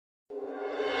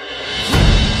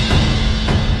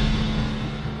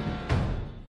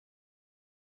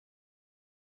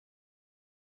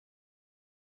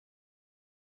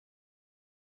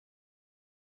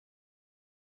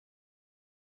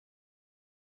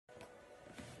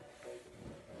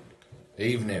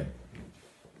Evening.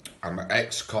 I'm an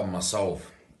ex-con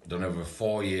myself, done over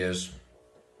 4 years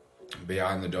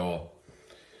behind the door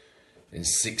in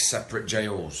 6 separate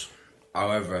jails.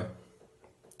 However,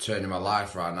 turning my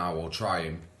life right now while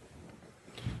trying.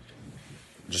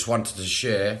 Just wanted to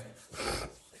share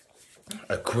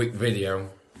a quick video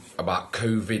about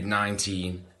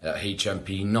COVID-19 at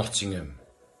HMP Nottingham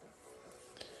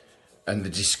and the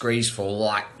disgraceful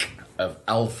lack of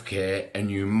healthcare and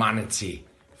humanity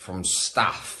from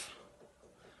staff.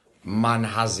 Man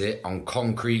has it on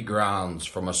concrete grounds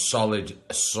from a solid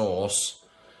source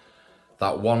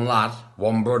that one lad,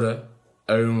 one brother,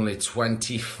 only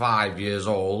 25 years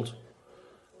old,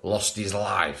 lost his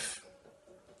life,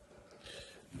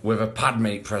 with a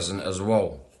padmate present as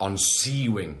well on C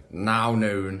Wing, now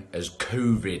known as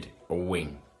COVID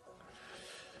Wing.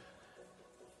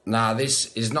 Now,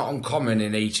 this is not uncommon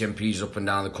in HMPs up and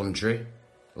down the country,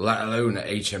 let alone at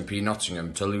HMP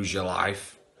Nottingham, to lose your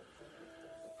life.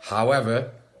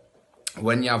 However,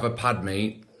 when you have a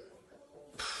padmate,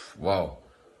 well,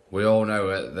 we all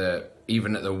know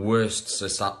even at the worst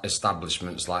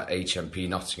establishments like HMP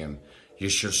Nottingham, you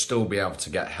should still be able to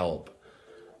get help.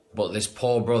 But this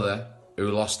poor brother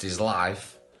who lost his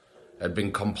life had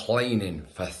been complaining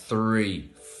for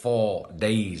 3-4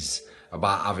 days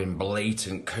about having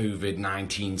blatant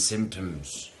COVID-19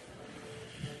 symptoms.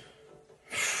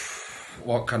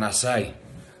 What can I say?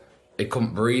 He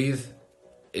couldn't breathe.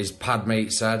 His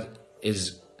padmate said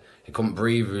he couldn't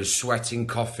breathe. He was sweating,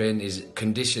 coughing. His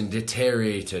condition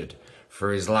deteriorated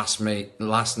for his last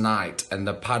night, and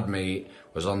the padmate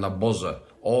was on the buzzer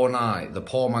all night. The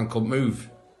poor man couldn't move,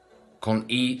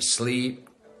 couldn't eat, sleep,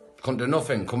 couldn't do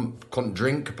nothing, couldn't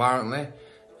drink apparently.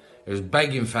 He was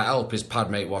begging for help. His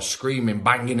padmate was screaming,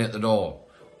 banging at the door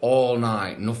all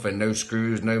night. Nothing, no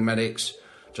screws, no medics,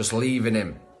 just leaving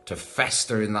him to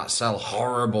fester in that cell.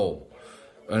 Horrible.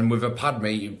 And with a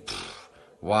padmate,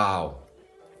 wow.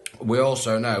 We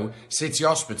also know City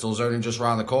Hospital's only just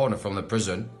round the corner from the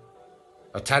prison.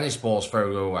 A tennis ball's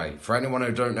thrown away. For anyone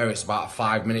who don't know, it's about a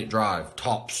 5-minute drive,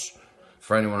 tops,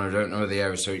 for anyone who don't know the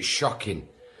area. So it's shocking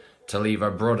to leave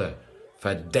a brother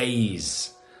for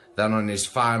days. Then on his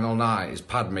final night, his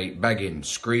padmate begging,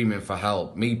 screaming for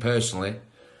help. Me personally,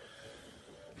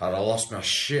 I'd have lost my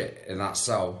shit in that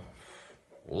cell.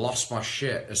 Lost my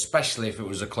shit, especially if it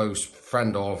was a close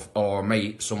friend or a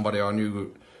mate, somebody I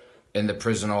knew in the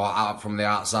prison or out from the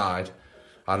outside.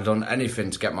 I'd have done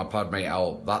anything to get my padmate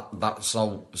help. That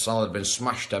cell had been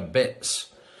smashed to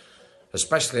bits,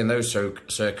 especially in those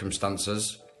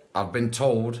circumstances. I've been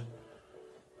told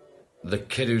the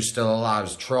kid who's still alive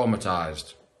is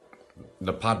traumatised.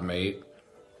 The padmate,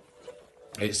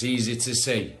 it's easy to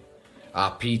see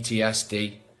our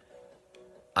PTSD,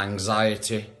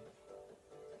 anxiety,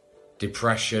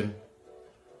 depression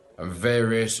and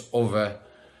various other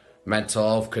mental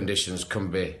health conditions can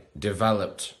be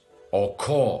developed or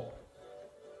caught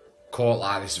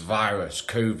like this virus,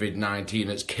 COVID-19,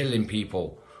 that's killing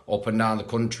people up and down the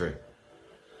country,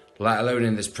 let alone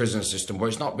in this prison system. But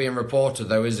it's not being reported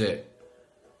though, is it?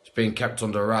 It's being kept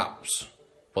under wraps.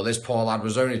 But this poor lad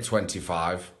was only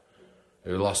 25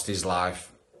 who lost his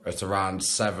life at around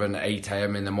 7-8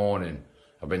 a.m. in the morning.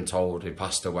 I've been told he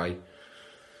passed away.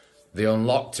 They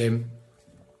unlocked him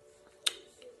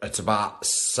at about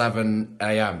 7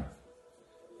 a.m,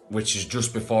 which is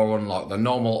just before unlock. The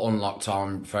normal unlock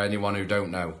time, for anyone who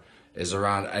don't know, is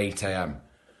around 8 a.m.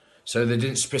 So they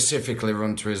didn't specifically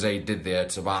run to his aid, did they,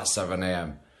 at about 7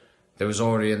 a.m. They was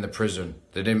already in the prison.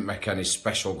 They didn't make any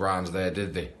special grounds there,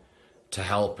 did they, to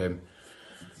help him.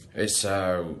 It's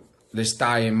this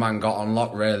dying man got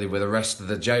unlocked really with the rest of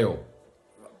the jail.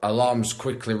 Alarms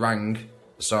quickly rang,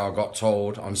 so I got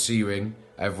told, on C Wing.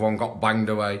 Everyone got banged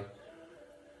away.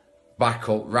 Back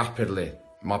up rapidly.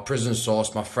 My prison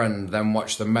source, my friend, then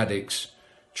watched the medics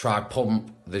try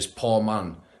pump this poor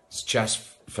man's chest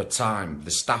for time. The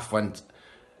staff went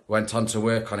on to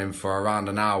work on him for around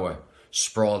an hour,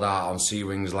 sprawled out on C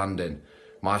Wing's landing.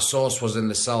 My source was in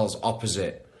the cells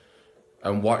opposite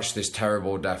and watched this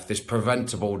terrible death, this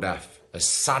preventable death, a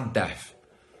sad death.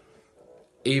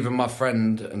 Even my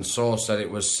friend and source said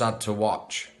it was sad to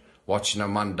watching a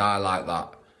man die like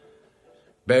that.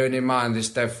 Bearing in mind this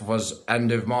death was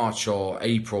end of March or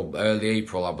April, early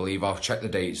April I believe. I'll check the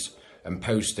dates and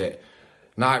post it.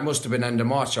 Now it must have been end of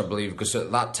March I believe, because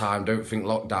at that time I don't think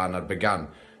lockdown had begun.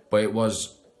 But it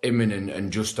was imminent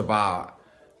and just about.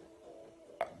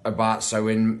 So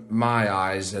in my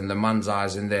eyes and the man's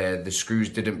eyes in there, the screws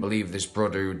didn't believe this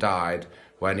brother who died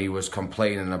when he was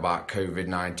complaining about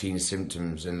COVID-19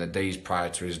 symptoms in the days prior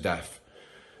to his death.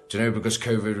 Do you know, because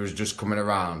COVID was just coming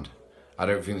around I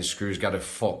don't think the screws got a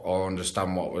fuck or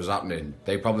understand what was happening.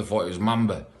 They probably thought it was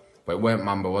Mamba, but it weren't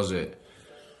Mamba, was it?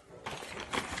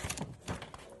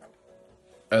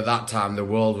 At that time, the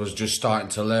world was just starting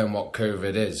to learn what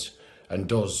COVID is and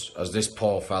does, as this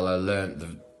poor fella learnt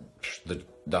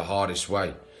the hardest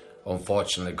way.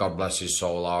 Unfortunately, God bless his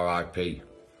soul, R.I.P.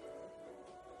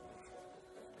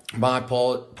 My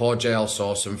poor jail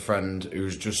source and friend,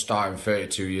 who's just starting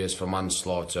 32 years for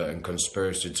manslaughter and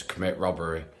conspiracy to commit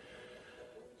robbery,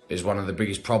 is one of the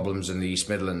biggest problems in the East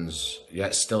Midlands,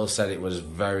 yet still said it was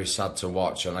very sad to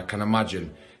watch. And I can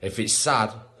imagine, if it's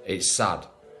sad, it's sad.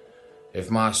 If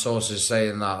my source is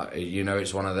saying that, you know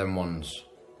it's one of them ones.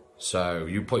 So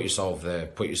you put yourself there,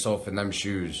 put yourself in them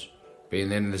shoes,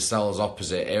 being in the cells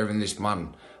opposite, hearing this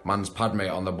man's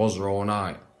padmate on the buzzer all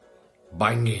night,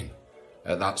 banging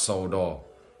at that cell door,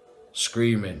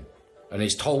 screaming, and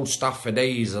he's told staff for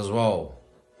days as well.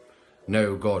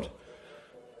 No good.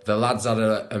 The lads had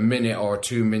a minute or a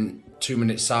 2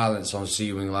 minute silence on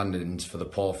C-wing landings for the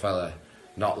poor fella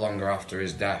not longer after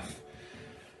his death.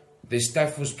 This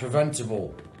death was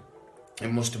preventable.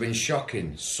 It must have been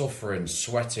shocking, suffering,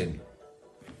 sweating,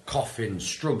 coughing,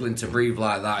 struggling to breathe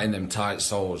like that in them tight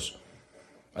cells.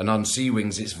 And on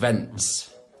C-wings, it's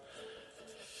vents.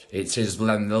 It's his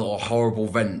them little horrible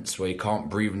vents where you can't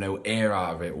breathe no air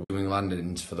out of it. Doing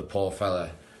landings for the poor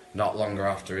fella not longer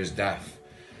after his death.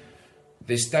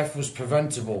 This death was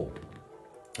preventable.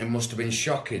 It must have been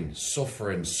shocking,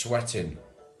 suffering, sweating,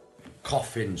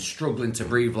 coughing, struggling to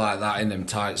breathe like that in them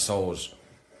tight cells.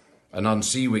 And on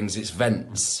C-wings, it's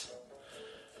vents.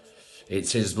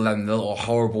 It's his them little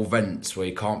horrible vents where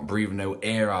you can't breathe no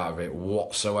air out of it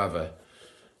whatsoever.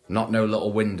 Not no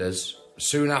little windows.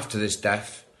 Soon after this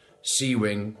death,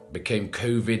 C-wing became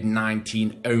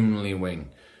COVID-19 only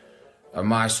wing. And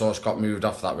my source got moved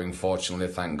off that wing, fortunately,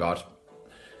 thank God.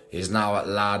 He's now at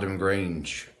Lardham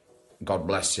Grange. God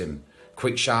bless him.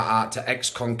 Quick shout out to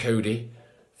ex-con Cody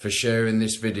for sharing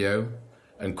this video,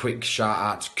 and quick shout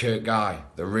out to Kurt Guy,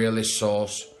 the realest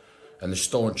source and the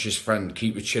staunchest friend.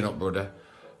 Keep your chin up, brother.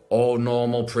 All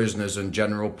normal prisoners and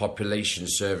general population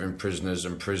serving prisoners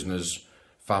and prisoners'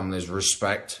 families,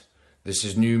 respect. This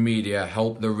is new media.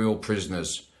 Help the real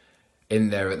prisoners in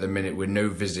there at the minute with no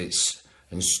visits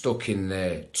and stuck in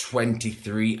there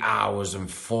 23 hours and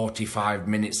 45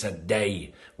 minutes a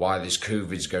day while this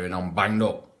COVID's going on, banged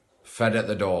up, fed at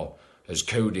the door, as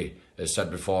Cody has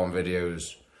said before on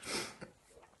videos.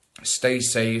 Stay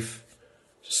safe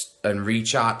and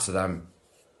reach out to them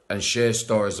and share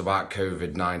stories about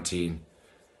COVID-19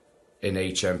 in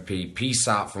HMP. Peace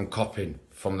out from Copping,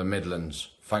 from the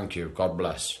Midlands. Thank you. God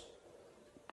bless.